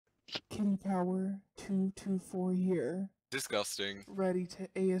Kitty Power 224 here. Disgusting. Ready to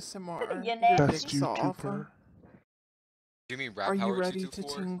ASMR. Your Your name Best dicks off. YouTuber. Do you mean Rap Are you Power ready to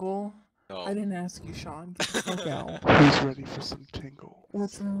 224? tingle? No. I didn't ask you, Sean. Get the fuck out. Who's ready for some tingle? We're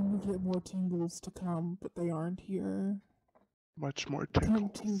trying to get more tingles to come, but they aren't here. Much more Come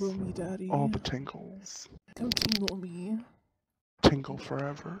tingles. tingle me, daddy. All the tingles. Come tingle me. Tingle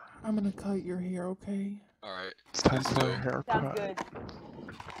forever. I'm gonna cut your hair, okay? Alright. It's time Let's for do a it. Sounds haircut. good.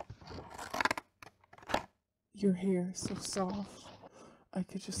 Your hair so soft. I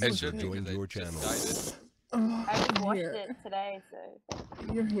could just It lick should it. be Join because I your just channel. dyed it. Oh, I just watched hair. it today,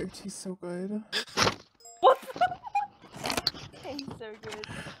 so. Your hair tastes so good. What? Tastes so good.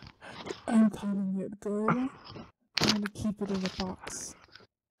 I'm cutting it good. I'm gonna keep it in a box.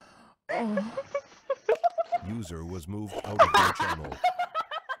 Oh, User was moved out of your channel.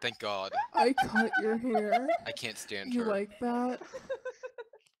 Thank God. I cut your hair. I can't stand You her. like that?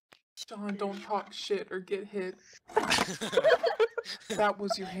 Sean, don't talk shit or get hit. That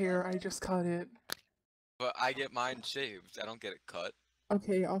was your hair. I just cut it. But I get mine shaved. I don't get it cut.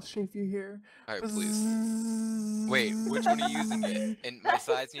 Okay, I'll shave your hair. Alright, please. Wait, which one are you using it? And my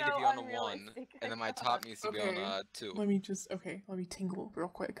sides need to be on a 1, and then my top needs to be on Okay. a 2. Let me tingle real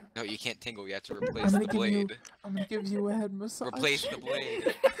quick. No, you can't tingle. You have to I'm replace gonna the give you. blade. I'm gonna give you a head massage. Replace the blade.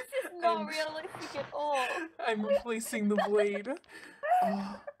 This is not realistic at all. I'm replacing the blade.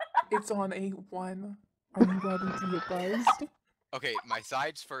 It's on a 1. Are you ready to get buzzed? Okay, my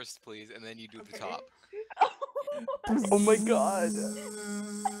sides first, please, and then you do the Okay. top. Oh my god.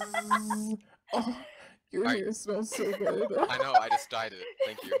 Oh, your Alright. hair smells so good. I know, I just dyed it.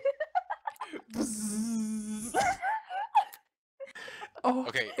 Thank you. Oh,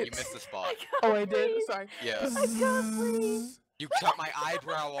 Okay, you missed the spot. Oh, I did. Sorry. Yeah. I can't breathe. You cut my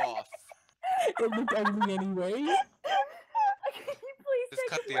eyebrow off. It looked ugly anyway. Can you please Just take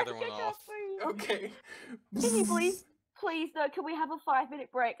cut a the break? other one I can't off. breathe. Okay. Can you please, no, can we have a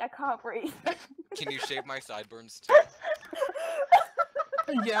 5-minute break? I can't breathe. Can you shave my sideburns too?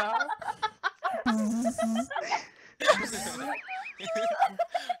 Yeah.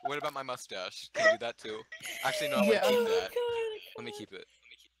 What about my mustache? Can you do that too? Actually, no, I'm Yeah. gonna keep that. Let me keep it.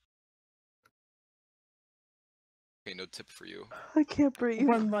 Okay, no tip for you. I can't breathe.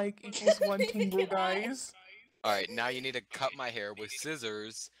 1 like equals 1 tingle, guys. Alright, now you need to cut my hair with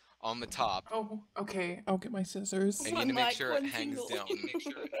scissors on the top, Oh, okay. I'll get my scissors. and you need to make sure it hangs down.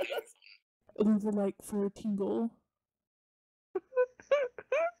 Leave a like for a tingle.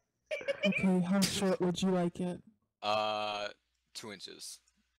 Okay, how short would you like it? 2 inches.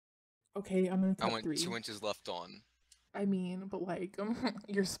 Okay, I'm gonna I cut want 3. 2 inches left on. I mean, but like,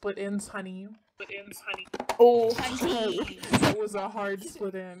 your split ends, honey. Oh, honey. That was a hard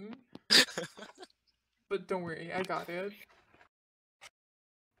split in. But don't worry, I got it.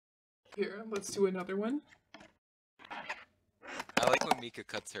 Here, let's do another one. I like when Mika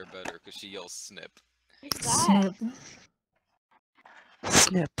cuts hair better because she yells snip. What's that?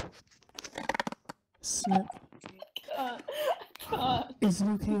 Snip. Snip. Snip. Can't. Is it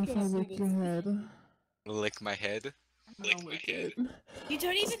okay if I Can't lick do your head? Lick my head. I'll lick it. You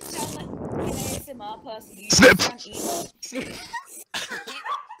don't even sound like an ASMR person. You Snip. sound evil. Snip.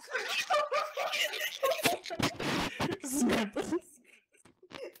 Snip!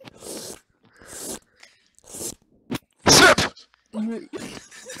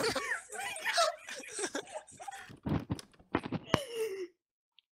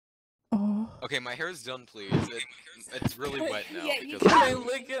 Oh. Okay, my hair is done, please. It's really wet now Yeah, you because Can I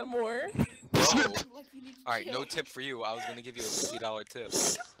lick it more? no. Like you need to Alright, no chill. tip for you. I was gonna give you a $50 tip.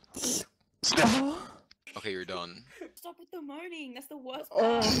 Snip! Oh. Okay, you're done. Stop with the moaning. That's the worst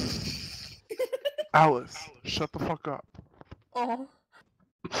Oh. part. Alice, shut the fuck up. Oh.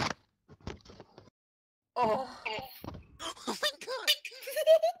 Oh. Oh my god!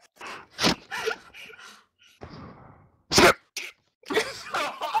 Snip!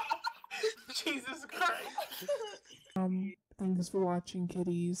 Jesus Christ. Thanks for watching,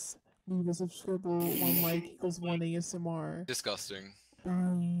 kitties. Leave a subscribe, 1 like equals 1 ASMR. Disgusting.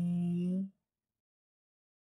 Bye.